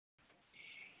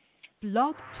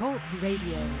Blog Talk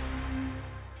Radio.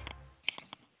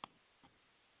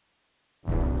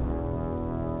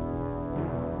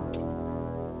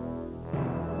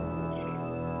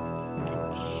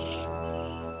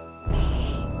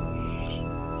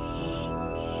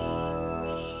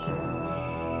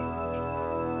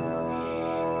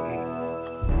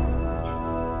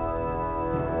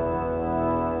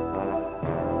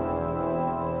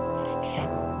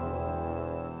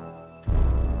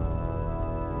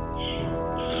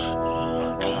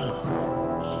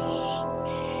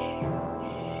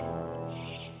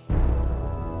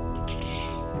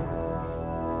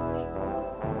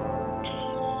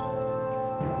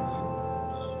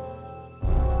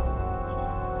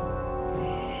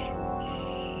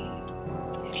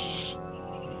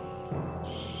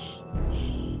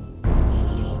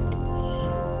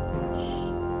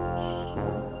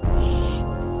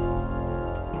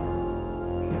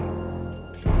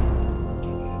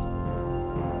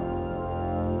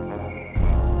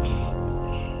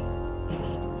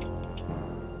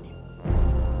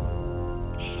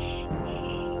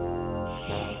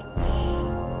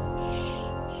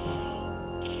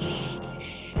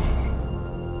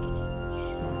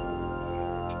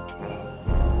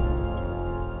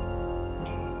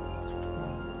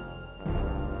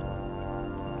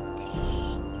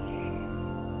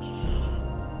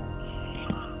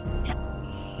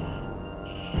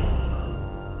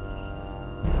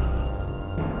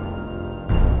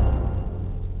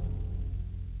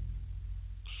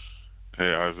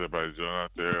 Hey, how's everybody doing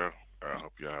out there? I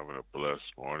hope you're having a blessed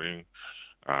morning.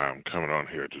 I'm coming on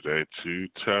here today to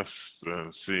test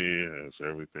and see if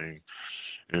everything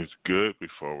is good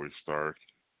before we start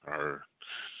our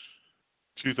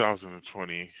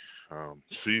 2020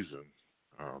 season,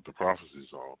 the Prophecy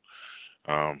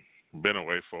Zone. Been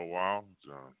away for a while,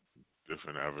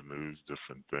 different avenues,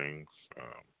 different things,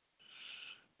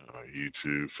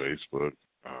 YouTube, Facebook,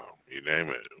 you name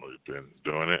it. We've been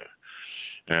doing it.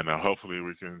 And hopefully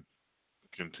we can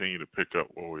continue to pick up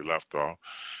where we left off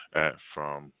at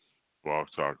from Blog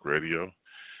Talk Radio,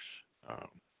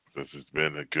 because it's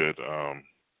been a good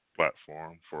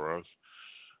platform for us.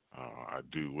 I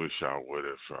do wish I would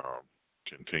have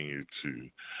continued to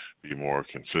be more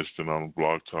consistent on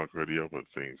Blog Talk Radio, but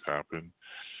things happen.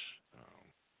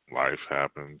 Life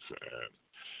happens, and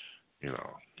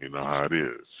you know how it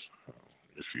is.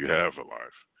 If you have a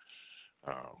life.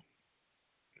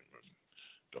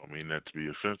 Don't mean that to be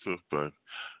offensive, but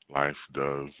life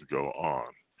does go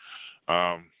on.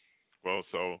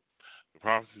 So the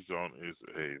Prophecy Zone is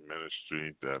a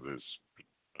ministry that is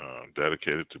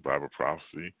dedicated to Bible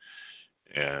prophecy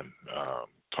and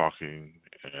talking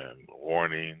and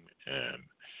warning and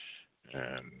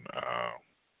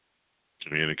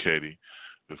communicating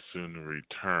the soon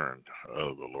return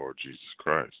of the Lord Jesus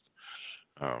Christ.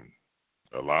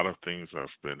 A lot of things have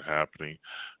been happening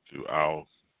throughout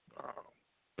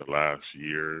the last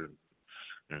year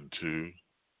and two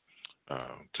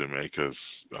to make us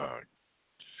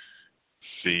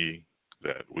see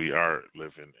that we are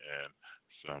living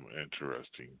in some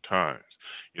interesting times.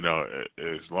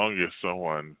 As long as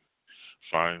someone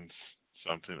finds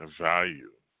something of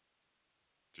value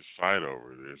to fight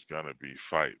over, there's going to be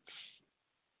fights.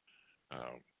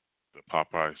 The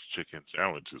Popeye's chicken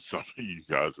sandwiches, some of you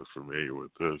guys are familiar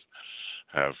with this,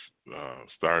 have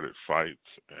started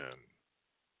fights and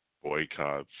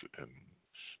boycotts and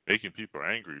making people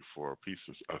angry for a piece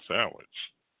of a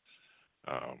sandwich.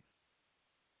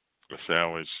 A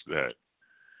sandwich that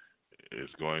is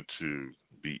going to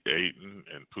be eaten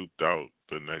and pooped out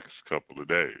the next couple of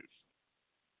days.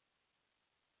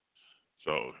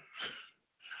 So,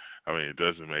 it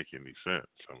doesn't make any sense.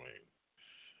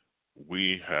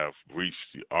 We have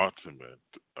reached the ultimate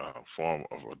form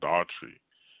of adultery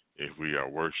if we are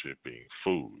worshiping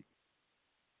food.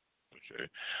 Okay,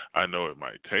 I know it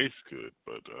might taste good,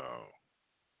 but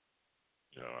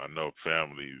I know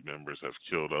family members have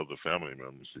killed other family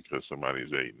members because somebody's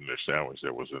eating their sandwich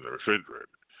that was in the refrigerator,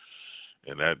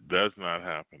 and that does not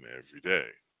happen every day.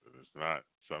 It's not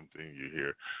something you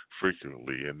hear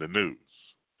frequently in the news.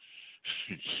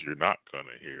 You're not going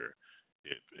to hear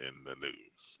it in the news.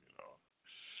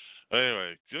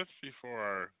 Anyway, just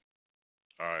before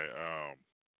I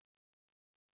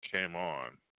came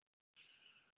on.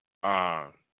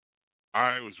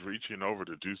 I was reaching over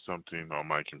to do something on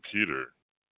my computer,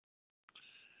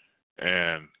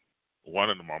 and one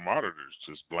of my monitors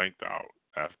just blanked out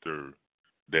after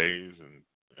days and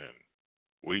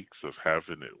weeks of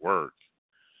having it work.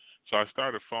 So I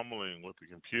started fumbling with the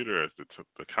computer as it took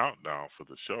the countdown for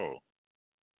the show.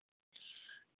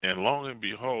 And lo and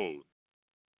behold,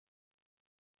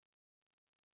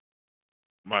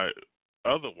 my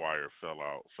other wire fell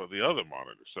out for the other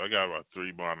monitor. So I got about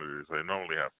 3 monitors. I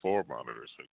normally have 4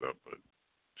 monitors hooked up, but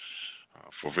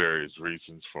for various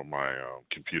reasons, for my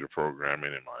computer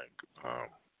programming and my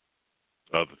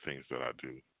other things that I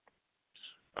do.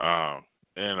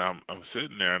 And I'm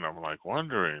sitting there and I'm like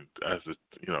wondering as the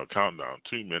countdown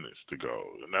 2 minutes to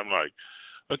go, and I'm like,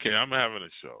 okay, I'm having a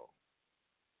show.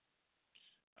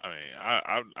 I mean,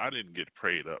 I didn't get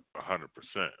prayed up 100%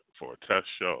 for a test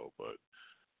show, but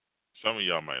some of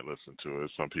y'all might listen to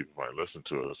it. Some people might listen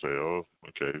to it and say, "Oh,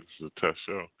 okay, this is a test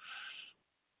show."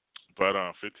 But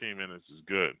 15 minutes is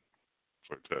good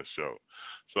for a test show.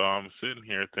 So I'm sitting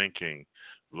here thinking,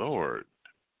 Lord,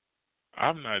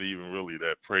 I'm not even really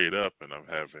that prayed up, and I'm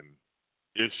having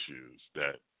issues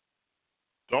that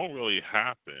don't really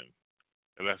happen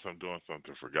unless I'm doing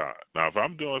something for God. Now, if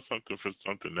I'm doing something for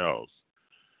something else,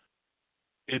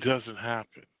 it doesn't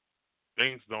happen.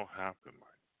 Things don't happen like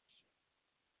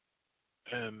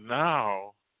that. And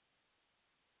now,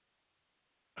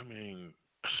 I mean,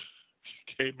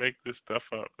 you can't make this stuff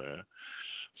up, man.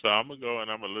 So I'm gonna go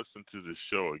and I'm gonna listen to the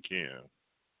show again.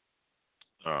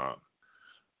 Uh,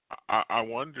 I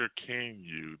wonder, can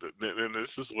you? And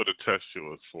this is what a test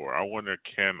show is for. I wonder,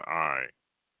 can I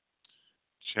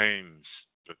change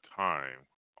the time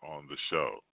on the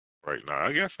show right now?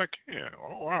 I guess I can.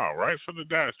 Oh wow! Right from the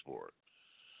dashboard.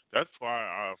 That's why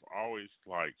I've always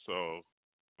liked. So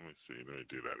let me see. Let me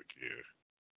do that again.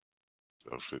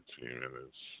 So 15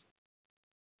 minutes.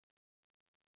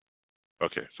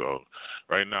 Okay, so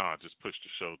right now I just pushed the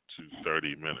show to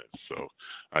 30 minutes, so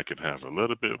I can have a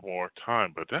little bit more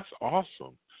time. But that's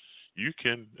awesome. You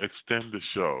can extend the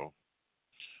show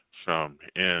from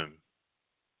in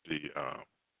the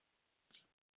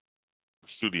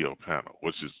studio panel,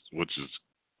 which is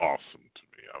awesome to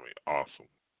me. I mean, awesome.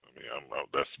 I mean,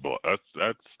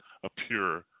 that's a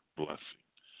pure blessing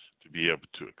to be able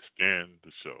to extend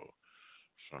the show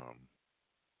from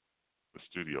the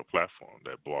studio platform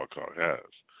that Blog Talk has.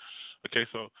 Okay,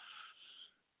 so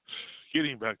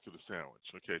getting back to the sandwich.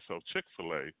 Okay, so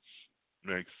Chick-fil-A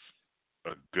makes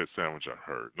a good sandwich, I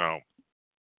heard. Now,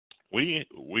 we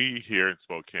here in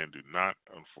Spokane do not,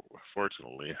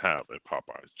 unfortunately, have a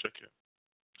Popeyes chicken.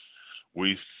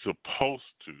 We supposed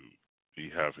to be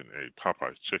having a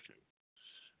Popeyes chicken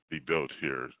be built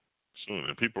here soon,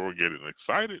 and people were getting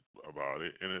excited about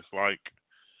it. And it's like,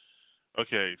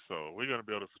 okay, so we're gonna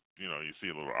build a, you see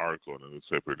a little article in the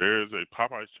newspaper. There's a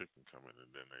Popeyes chicken coming,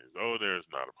 and then there's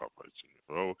not a Popeyes chicken.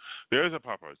 Oh, there's a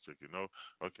Popeyes chicken. No,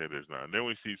 okay, there's not. And then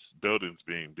we see buildings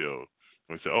being built.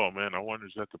 And we say, oh man, I wonder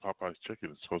is that the Popeyes chicken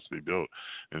is supposed to be built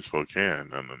in Spokane,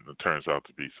 and then it turns out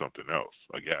to be something else,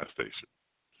 a gas station.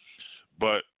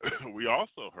 But we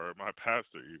also heard my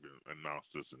pastor even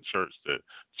announced this in church that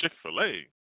Chick-fil-A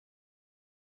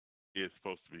is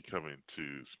supposed to be coming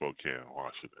to Spokane,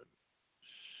 Washington.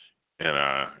 And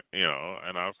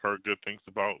and I've heard good things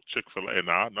about Chick-fil-A.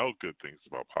 Now I know good things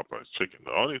about Popeye's chicken.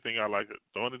 The only thing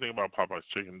about Popeye's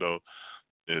chicken though,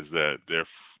 is that their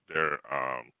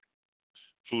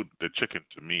food, the chicken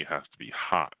to me has to be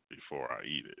hot before I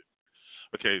eat it.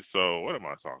 Okay, so what am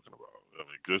I talking about? I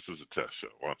mean, this is a test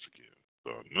show once again. So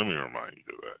let me remind you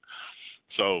of that.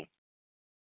 So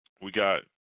we got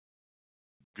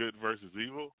good versus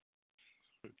evil.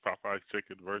 Popeye's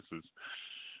chicken versus.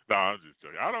 No, I'm just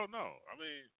joking. I don't know. I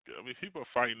mean, people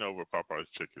are fighting over Popeye's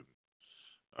chicken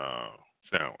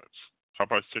sandwich.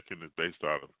 Popeye's chicken is based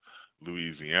out of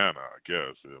Louisiana, I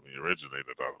guess. I mean,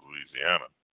 originated out of Louisiana.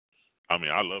 I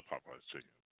mean, I love Popeye's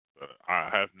chicken. I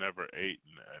have never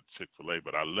eaten at Chick-fil-A,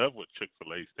 but I love what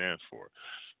Chick-fil-A stands for.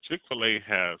 Chick-fil-A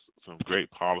has some great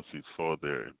policies for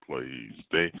their employees.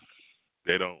 They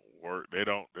don't work. They're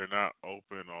not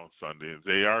open on Sundays.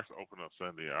 They are open on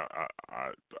Sunday.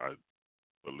 I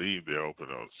believe they're open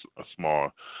a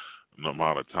small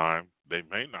amount of time. They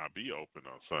may not be open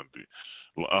on Sunday.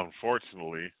 Well,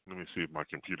 unfortunately, let me see if my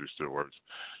computer still works.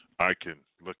 I can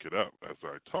look it up as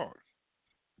I talk.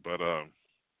 But let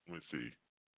me see.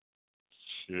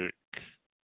 Chick-fil-A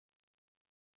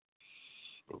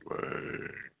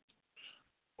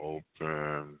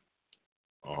open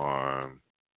on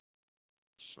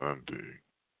Sunday.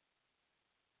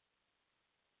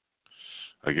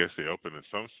 I guess they open in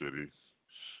some cities.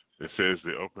 It says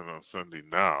they open on Sunday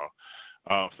now.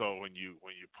 So when you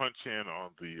punch in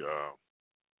on the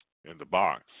in the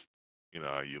box,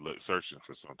 you look searching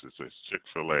for something. It says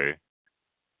Chick-fil-A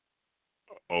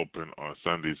open on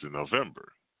Sundays in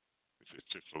November. It says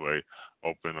Chick-fil-A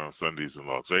open on Sundays in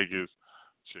Las Vegas.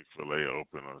 Chick-fil-A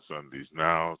open on Sundays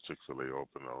now. Chick-fil-A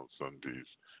open on Sundays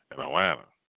in Atlanta.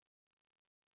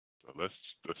 So let's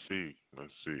see.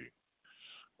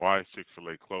 why is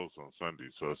Chick-fil-A closed on Sunday?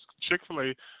 So it's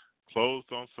Chick-fil-A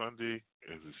closed on Sunday.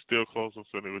 Is it still closed on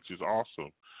Sunday, which is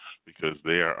awesome because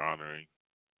they are honoring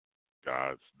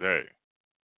God's day.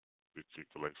 The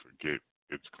Chick-fil-A forget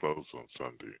it's closed on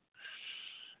Sunday.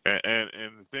 And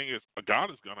the thing is, God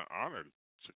is going to honor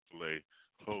Chick-fil-A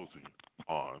closing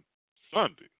on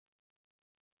Sunday.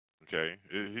 Okay,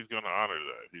 He's going to honor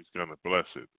that. He's going to bless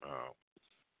it.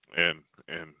 And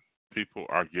people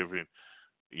are giving,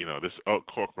 this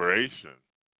corporation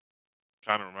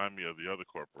kind of remind me of the other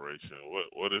corporation.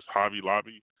 What is Hobby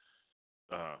Lobby?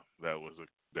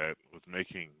 That was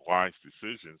making wise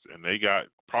decisions, and they got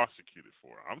prosecuted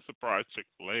for it. I'm surprised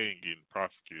Chick-fil-A ain't getting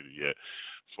prosecuted yet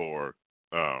for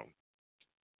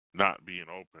not being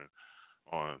open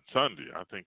on Sunday. I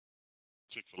think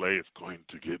Chick-fil-A is going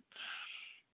to get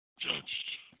judged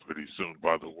pretty soon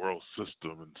by the world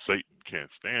system, and Satan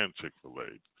can't stand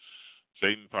Chick-fil-A.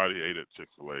 Satan probably ate at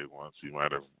Chick-fil-A once. He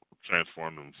might have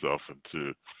transformed himself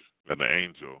into an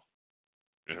angel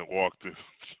and walked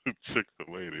into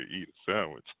Chick-fil-A to eat a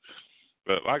sandwich.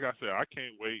 But like I said, I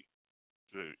can't wait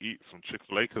to eat from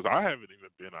Chick-fil-A because I haven't even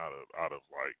been out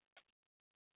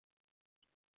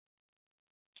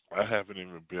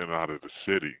of the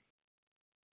city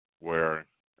where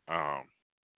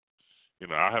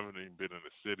I haven't even been in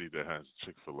a city that has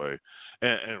Chick-fil-A.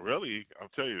 And really, I'll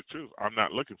tell you the truth, I'm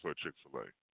not looking for a Chick-fil-A.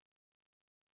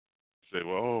 Say,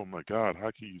 well, oh my God,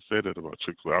 how can you say that about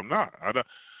Chick-fil-A? I'm not.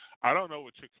 I don't know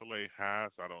what Chick-fil-A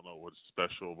has. I don't know what it's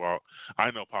special about.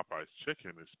 I know Popeye's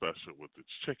chicken is special with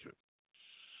its chicken.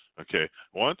 Okay.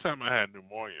 One time I had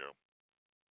pneumonia,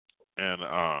 and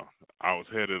I was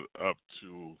headed up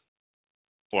to,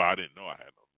 well, I didn't know I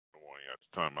had pneumonia at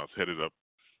the time. I was headed up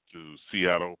to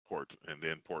Seattle, and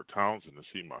then Port Townsend to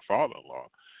see my father-in-law.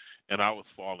 And I was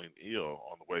falling ill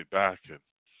on the way back, and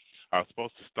I was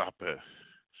supposed to stop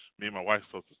me and my wife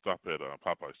were supposed to stop at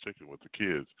Popeye's Chicken with the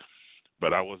kids,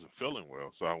 but I wasn't feeling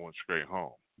well, so I went straight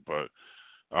home. But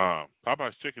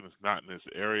Popeye's Chicken is not in this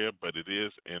area, but it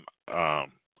is in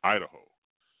Idaho,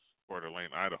 Coeur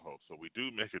d'Alene, Idaho. So we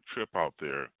do make a trip out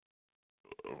there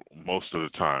most of the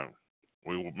time.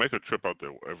 We will make a trip out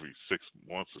there every 6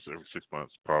 months,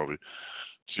 probably,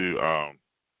 to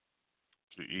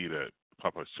eat at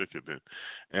Popeye's Chicken.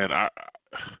 And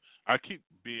I keep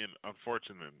being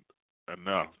unfortunate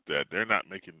enough that they're not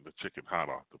making the chicken hot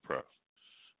off the press.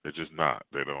 They're just not.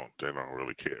 They don't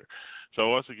really care. So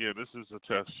once again, this is a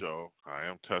test show. I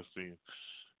am testing.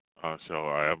 So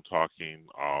I am talking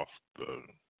off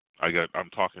I'm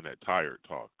talking that tired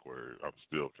talk where I'm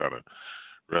still kind of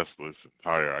restless and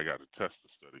tired. I got a test to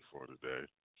study for today.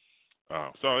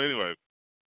 So anyway,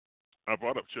 I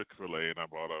brought up Chick-fil-A and I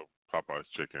brought up Popeye's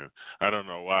Chicken. I don't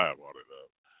know why I brought it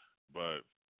up, but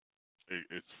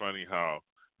it's funny how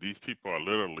these people are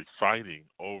literally fighting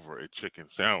over a chicken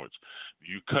sandwich.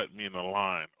 You cut me in the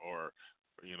line, or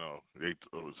it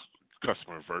was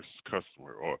customer versus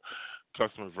customer, or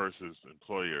customer versus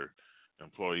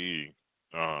employee.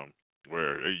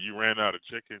 Where you ran out of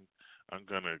chicken, I'm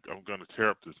gonna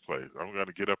tear up this place. I'm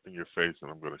gonna get up in your face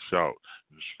and I'm gonna shout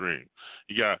and scream.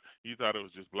 You thought it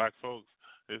was just black folks?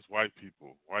 It's white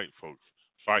folks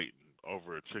fighting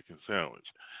over a chicken sandwich.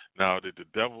 Now, did the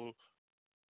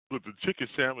chicken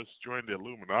sandwich join the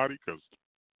Illuminati? Because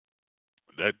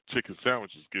that chicken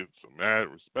sandwich is getting some mad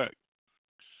respect.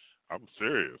 I'm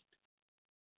serious.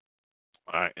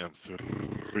 I am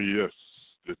serious.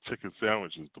 The chicken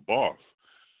sandwich is the boss.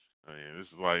 I mean, this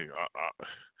is like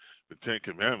the Ten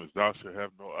Commandments. Thou shalt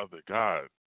have no other God.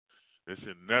 They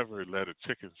should never let a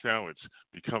chicken sandwich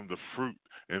become the fruit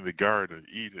in the garden of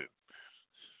Eden.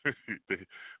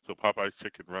 So Popeye's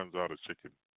Chicken runs out of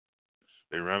chicken.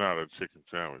 They ran out of chicken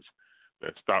sandwich.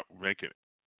 They stopped making it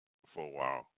for a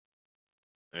while.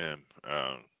 And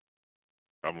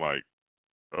I'm like,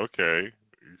 okay,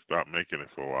 you stopped making it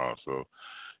for a while. So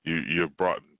you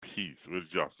brought in peace. What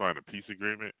did y'all sign, a peace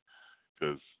agreement?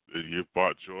 Because you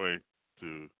brought joy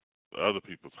to other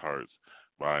people's hearts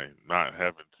by not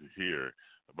having to hear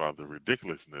about the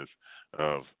ridiculousness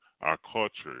of our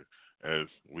culture as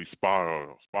we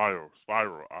spiral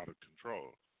out of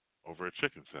control over a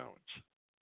chicken sandwich.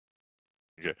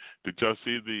 Okay. Did y'all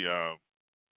see the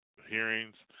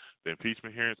hearings, the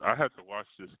impeachment hearings? I had to watch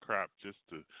this crap just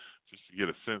to get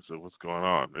a sense of what's going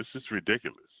on. It's just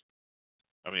ridiculous.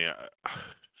 I mean,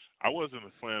 I wasn't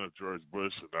a fan of George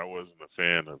Bush, and I wasn't a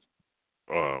fan of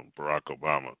Barack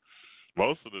Obama.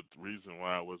 Most of the reason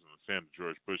why I wasn't a fan of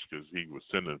George Bush because he was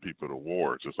sending people to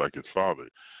war just like his father.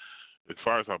 As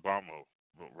far as Barack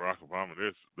Obama,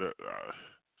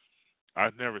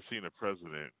 I've never seen a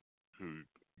president who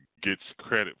gets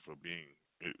credit for being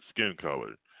skin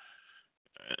color.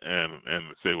 and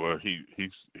say, well, he's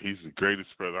the greatest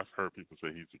president. I've heard people say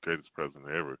he's the greatest president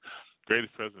ever,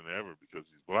 greatest president ever because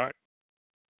he's black.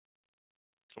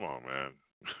 Come on, man,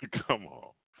 come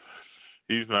on.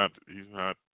 He's not. He's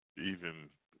not even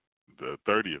the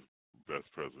 30th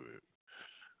best president.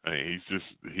 I mean, he's just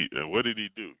he. And what did he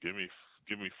do? Give me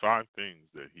five things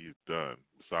that he's done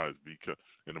besides because.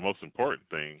 And the most important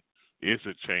thing is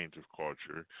a change of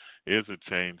culture, is a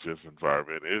change of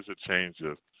environment, is a change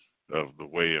of the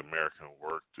way America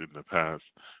worked in the past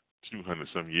 200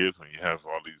 some years. When you have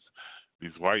all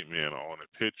these white men on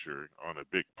a picture on a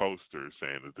big poster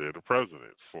saying that they're the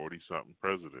president, 40 something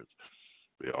presidents,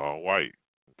 they're all white.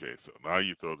 Okay, so now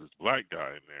you throw this black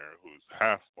guy in there who's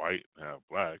half white and half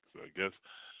black. So I guess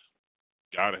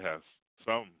gotta have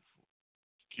some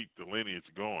keep the lineage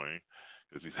going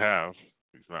because he's half.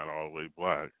 He's not all the way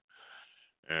black.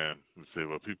 And we say,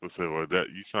 well, people say, well,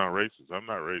 that you sound racist. I'm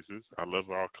not racist. I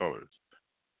love all colors.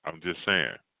 I'm just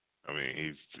saying. I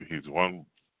mean, he's one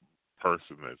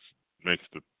person that makes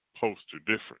the poster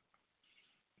different.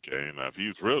 Okay, now if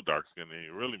he's real dark skinned, then he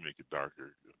really make it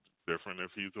darker, different.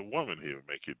 If he's a woman, he would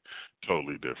make it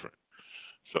totally different.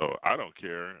 So I don't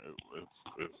care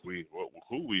if we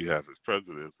who we have as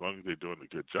president, as long as they're doing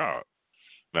a good job.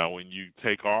 Now, when you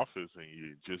take office and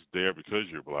you're just there because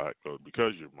you're black or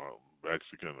because you're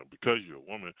Mexican or because you're a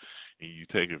woman, and you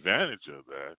take advantage of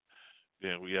that,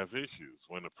 then we have issues.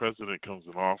 When the president comes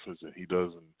in office and he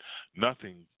doesn't,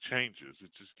 nothing changes. It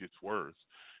just gets worse.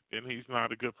 Then he's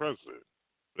not a good president.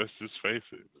 Let's just face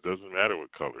it. It doesn't matter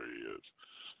what color he is.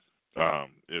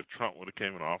 If Trump would have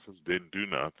came in office, didn't do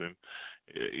nothing,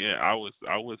 yeah, I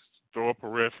would throw up a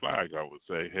red flag. I would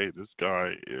say, hey, this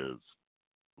guy is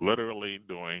literally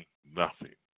doing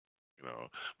nothing. You know,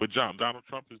 but Donald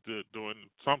Trump is doing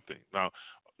something now.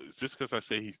 Just because I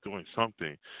say he's doing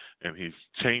something and he's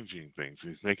changing things,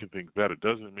 he's making things better,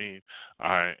 doesn't mean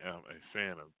I am a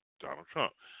fan of Donald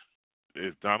Trump.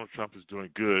 If Donald Trump is doing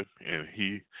good and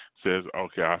he says,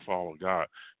 okay, I follow God,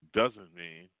 doesn't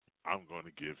mean I'm going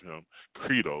to give him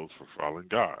credos for following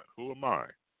God. Who am I?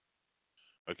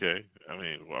 Okay, I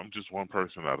mean, well, I'm just one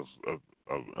person out of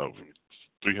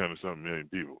 300 something million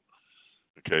people.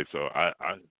 Okay, so I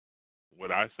what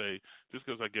I say, just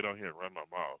because I get on here and run my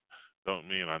mouth, don't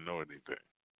mean I know anything.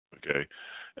 Okay,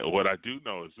 and what I do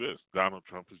know is this: Donald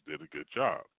Trump has did a good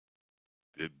job.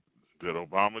 Did did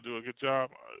Obama do a good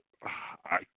job?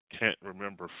 I can't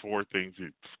remember three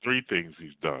things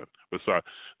he's done. Besides,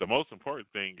 the most important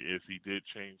thing is he did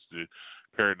change the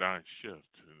paradigm shift.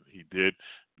 He did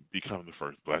become the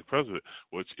first black president,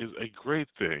 which is a great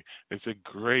thing. It's a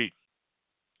great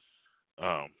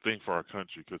thing for our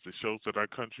country because it shows that our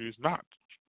country is not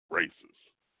racist.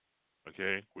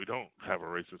 Okay, we don't have a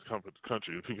racist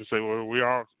country. People say, "Well, we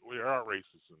are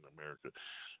racist in America."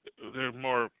 There are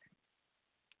more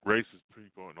racist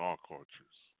people in all cultures.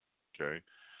 Okay,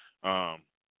 um,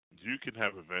 you can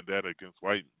have a vendetta against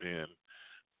white men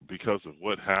because of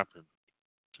what happened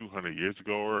 200 years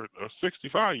ago or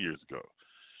 65 years ago,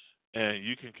 and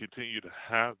you can continue to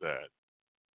have that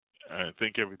and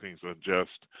think everything's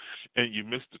unjust, and you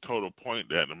miss the total point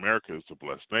that America is a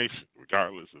blessed nation,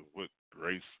 regardless of what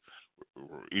race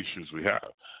or issues we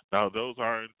have. Now, those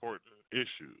are important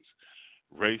issues.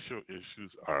 Racial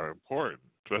issues are important,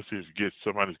 especially if you get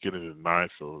somebody's getting a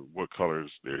knife or what color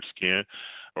is their skin,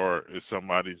 or if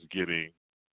somebody's getting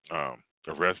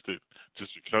arrested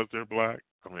just because they're black.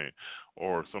 I mean,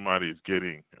 or somebody's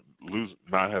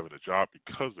not having a job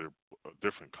because they're a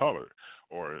different color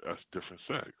or a different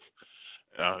sex.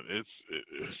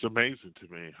 It's amazing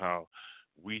to me how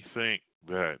we think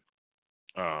that,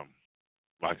 um,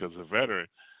 like as a veteran,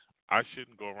 I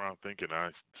shouldn't go around thinking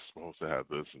I'm supposed to have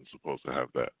this and supposed to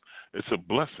have that. It's a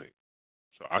blessing,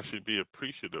 so I should be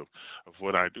appreciative of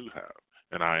what I do have,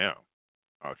 and I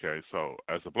am. Okay, so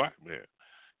as a black man,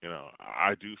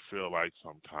 I do feel like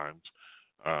sometimes,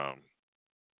 um,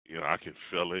 I can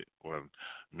feel it when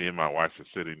me and my wife are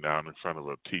sitting down in front of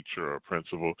a teacher or a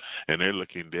principal, and they're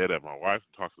looking dead at my wife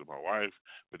and talking to my wife,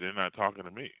 but they're not talking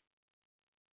to me.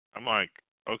 I'm like,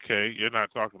 okay, you're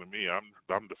not talking to me.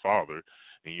 I'm the father,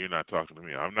 and you're not talking to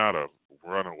me. I'm not a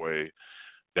runaway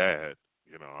dad.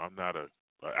 I'm not a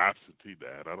absentee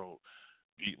dad. I don't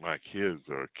beat my kids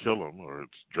or kill them or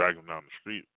drag them down the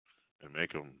street and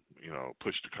make them,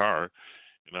 push the car.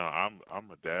 I'm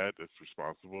a dad that's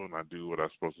responsible, and I do what I'm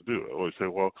supposed to do. I always say,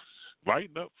 well,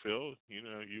 lighten up, Phil.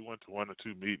 You went to one or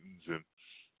two meetings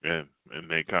and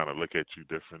they kind of look at you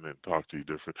different and talk to you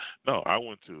different. No, I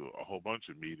went to a whole bunch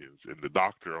of meetings, and the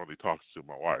doctor only talks to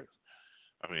my wife.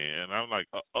 I mean, and I'm like,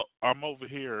 I'm over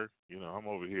here. I'm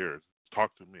over here.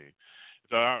 Talk to me.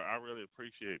 So I really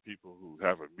appreciate people who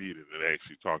have a meeting and they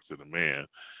actually talk to the man,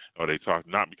 or they talk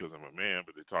not because I'm a man,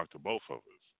 but they talk to both of us.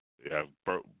 They have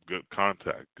good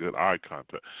contact, good eye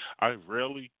contact. I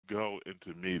rarely go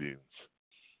into meetings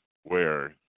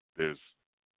where there's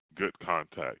good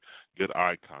contact, good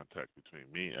eye contact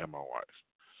between me and my wife.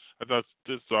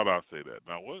 Just thought I'd say that.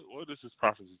 Now, what is this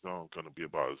prophecy zone going to be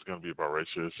about? Is it going to be about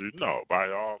racial issues? No, by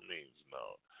all means,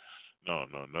 no, no,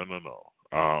 no, no, no, no.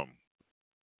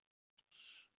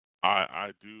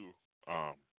 I do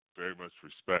very much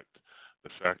respect the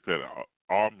fact that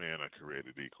all men are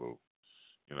created equal,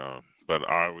 you know, but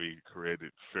are we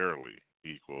created fairly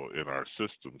equal in our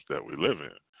systems that we live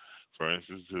in? For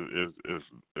instance,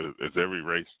 is every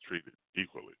race treated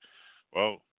equally?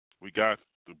 Well, we got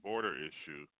the border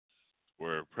issue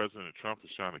where President Trump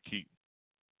is trying to keep,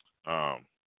 um,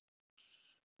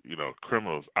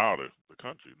 criminals out of the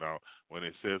country. Now, when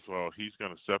it says, well, he's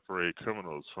going to separate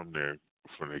criminals from their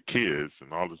kids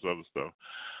and all this other stuff,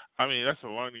 I mean, that's a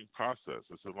learning process.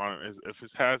 It's a learn. If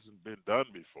it hasn't been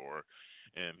done before,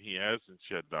 and he hasn't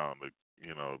shut down the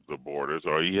borders,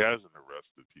 or he hasn't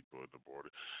arrested people at the border,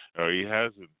 or he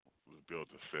hasn't built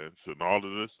a fence and all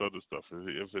of this other stuff.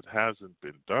 If it hasn't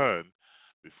been done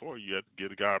before, you have to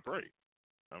get a guy a break.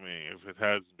 I mean, if it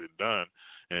hasn't been done,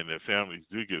 and the families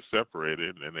do get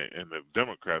separated, and the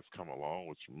Democrats come along,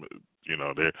 which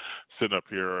they're sitting up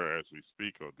here as we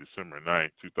speak on December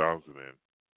 9th,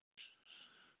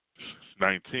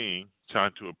 2019,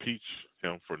 trying to impeach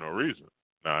him for no reason.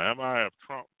 Now, am I a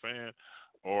Trump fan,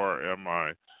 or am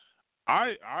I?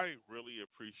 I really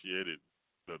appreciated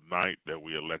the night that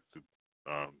we elected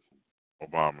um,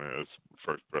 Obama as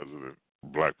first president,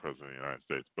 black president of the United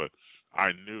States. But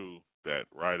I knew that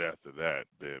right after that,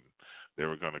 then there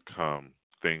were going to come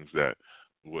things that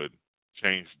would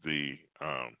change the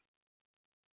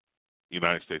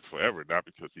United States forever. Not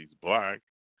because he's black.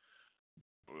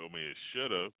 I mean, it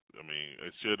should have. I mean,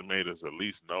 it should have made us at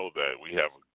least know that we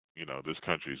have, this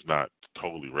country is not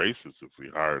totally racist if we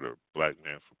hired a black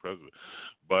man for president.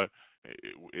 But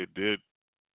it did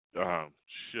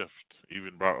shift.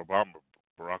 Even Barack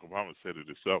Obama said it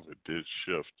himself. It did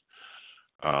shift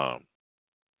um,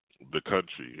 the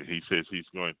country. He says he's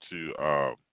going to.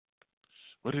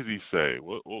 What did he say?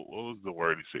 What was the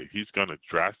word he said? He's going to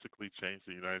drastically change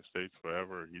the United States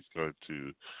forever. He's going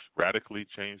to radically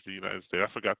change the United States.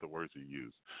 I forgot the words he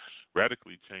used.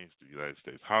 Radically change the United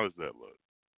States. How does that look?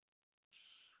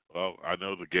 Well, I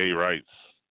know the gay rights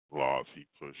laws. He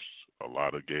pushed a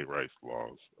lot of gay rights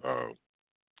laws.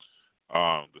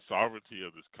 The sovereignty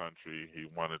of this country. He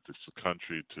wanted this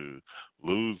country to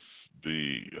lose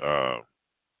the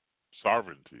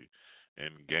sovereignty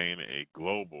and gain a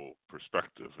global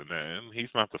perspective. And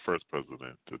he's not the first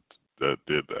president that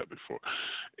did that before.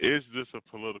 Is this a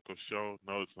political show?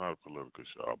 No, it's not a political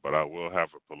show, but I will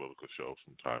have a political show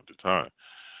from time to time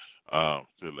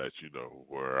to let you know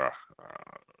where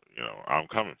I'm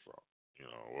coming from.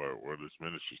 Where this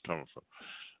ministry's coming from.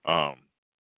 Um,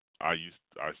 I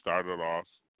started off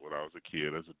when I was a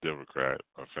kid as a Democrat.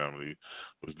 My family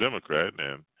was Democrat,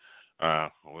 and I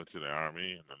went to the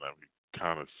Army, and then I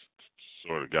kind of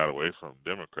sort of got away from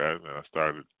Democrat, and I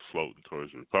started floating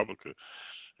towards Republican.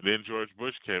 And then George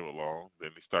Bush came along.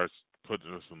 Then he starts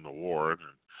putting us in the ward,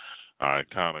 and I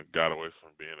kind of got away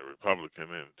from being a Republican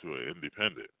into an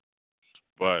independent.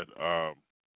 But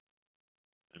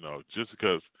just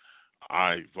because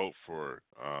I vote for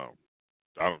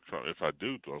Donald Trump, if I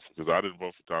do vote, because I didn't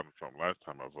vote for Donald Trump last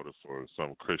time, I voted for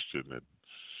some Christian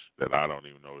that I don't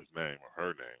even know his name or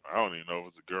her name. I don't even know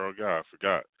if it was a girl or guy. I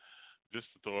forgot. Just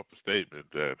to throw up a statement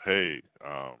that, hey,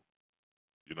 I'm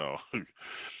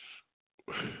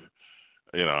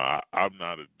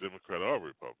not a Democrat or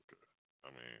Republican. I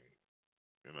mean,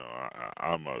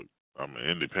 I'm an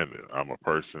independent. I'm a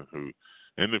person who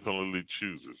independently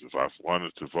chooses. If I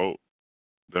wanted to vote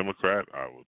Democrat, I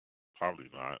would probably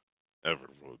not ever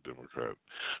vote Democrat.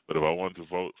 But if I want to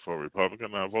vote for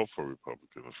Republican, I vote for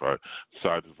Republican. If I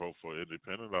decide to vote for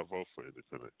Independent, I vote for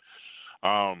Independent.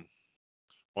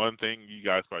 One thing you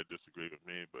guys might disagree with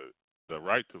me, but the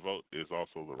right to vote is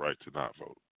also the right to not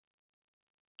vote.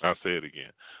 I'll say it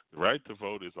again. The right to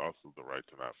vote is also the right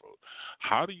to not vote.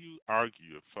 How do you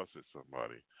argue and fuss at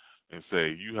somebody and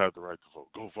say, you have the right to vote,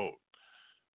 go vote?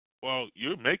 Well,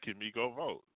 you're making me go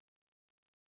vote.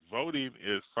 Voting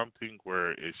is something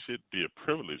where it should be a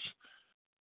privilege.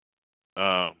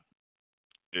 Um,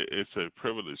 it's a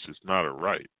privilege. It's not a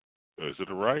right. Is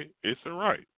it a right? It's a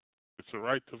right. It's a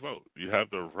right to vote. You have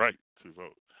the right to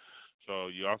vote. So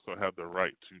you also have the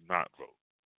right to not vote.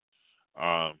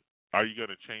 Are you going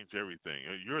to change everything?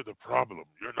 You're the problem.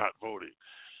 You're not voting.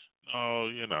 No,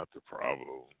 you're not the problem.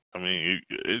 I mean,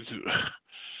 it's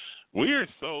we are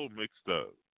so mixed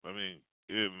up. I mean,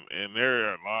 and there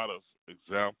are a lot of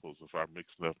examples of our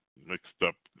mixed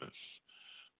upness.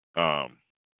 Um,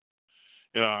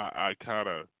 I kind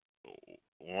of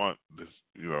want this,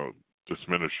 this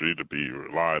ministry to be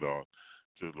relied on,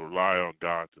 to rely on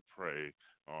God to pray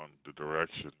on the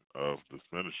direction of this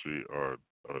ministry or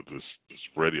this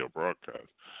radio broadcast.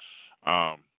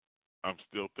 Um, I'm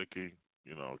still thinking,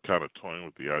 kind of toying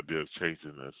with the idea of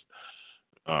changing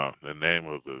the name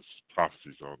of this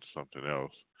prophecy zone to something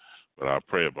else. But I'll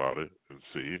pray about it and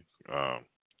see. Um,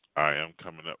 I am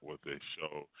coming up with a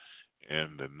show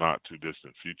in the not too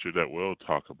distant future that will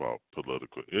talk about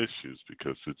political issues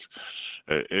because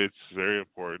it's very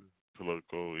important,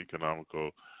 political,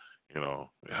 economical,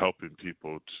 helping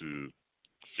people to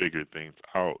figure things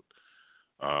out.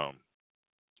 Um,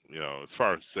 as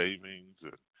far as savings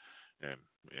and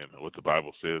and what the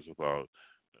Bible says about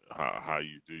how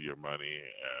you do your money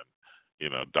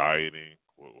and dieting.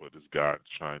 What is God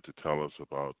trying to tell us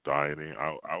about dieting?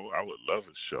 I would love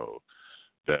a show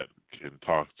that can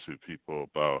talk to people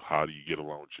about how do you get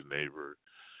along with your neighbor,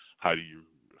 how do you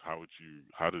how would you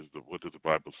how does the what does the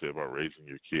Bible say about raising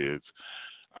your kids?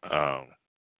 Um,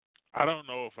 I don't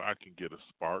know if I can get a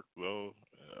spark though.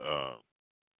 Uh,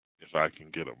 if I can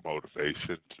get a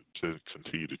motivation to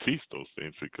continue to teach those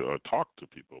things, or talk to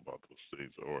people about those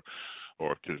things,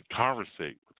 or can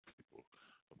conversate with people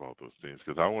about those things,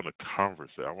 because I want to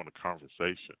conversate. I want a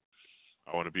conversation.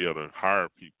 I want to be able to hire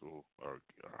people or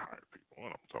hire people.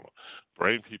 What I'm talking about,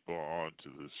 bring people on to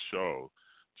this show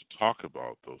to talk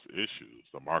about those issues,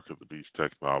 the mark of the beast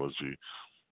technology,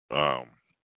 um,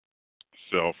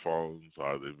 cell phones.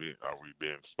 Are we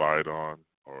being spied on,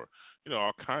 or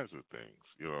all kinds of things.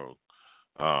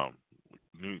 Um,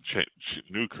 new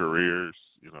careers,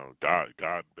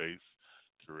 God based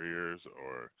careers,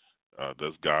 or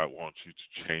does God want you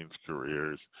to change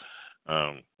careers?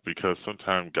 Because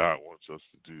sometimes God wants us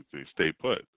to do things, stay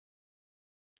put.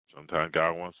 Sometimes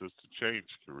God wants us to change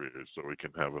careers so we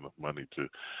can have enough money to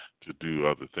do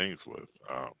other things with.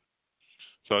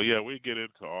 So yeah, we get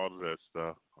into all of that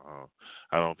stuff.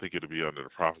 I don't think it'll be under the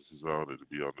prophecy zone.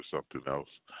 It'll be under something else.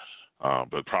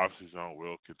 But prophecy zone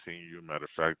will continue. Matter of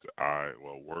fact, I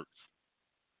will work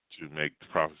to make the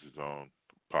prophecy zone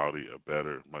probably a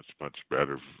better, much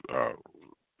better uh,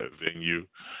 venue,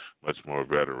 much more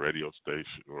better radio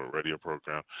station or radio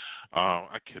program.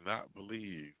 I cannot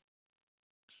believe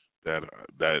that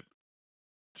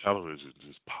television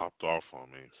just popped off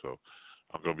on me. So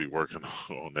I'm gonna be working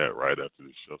on that right after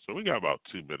this show. So we got about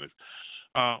 2 minutes.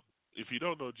 Um, if you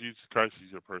don't know Jesus Christ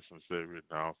is your personal Savior,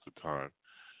 now's the time.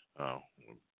 Uh,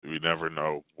 we never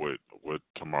know what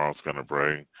tomorrow's gonna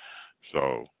bring.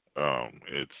 So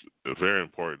it's very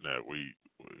important that we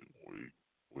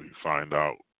find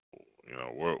out,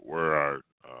 where our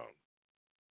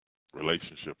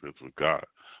relationship is with God.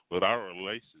 Without a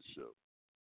relationship,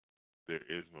 there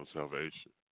is no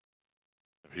salvation.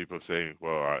 And people say,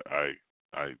 "Well, I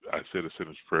said a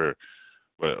sinner's prayer,"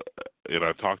 but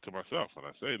I talk to myself and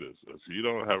I say this: if you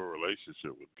don't have a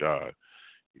relationship with God,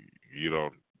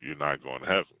 you're not going to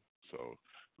heaven. So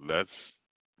let's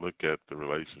look at the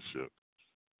relationship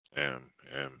and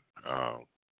and um,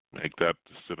 make that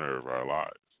the center of our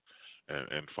lives,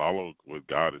 and follow what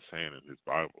God is saying in His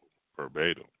Bible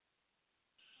verbatim.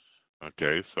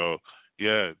 Okay, so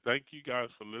yeah, thank you guys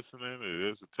for listening.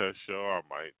 It is a test show.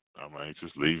 I might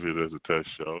just leave it as a test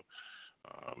show.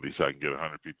 At least I can get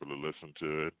 100 people to listen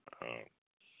to it.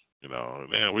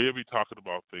 And we'll be talking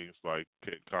about things like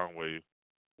Conway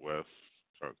West,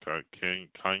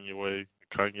 Kanye,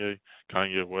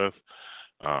 Kanye West,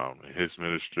 his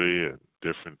ministry and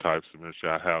different types of ministry.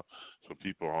 I have some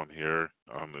people on here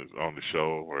on the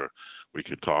show where we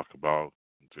can talk about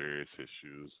various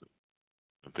issues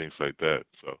and things like that.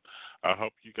 So I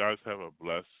hope you guys have a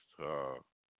blessed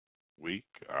week.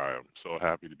 I am so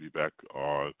happy to be back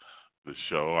on the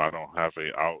show. I don't have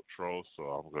a outro, so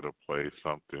I'm gonna play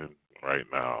something right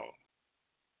now.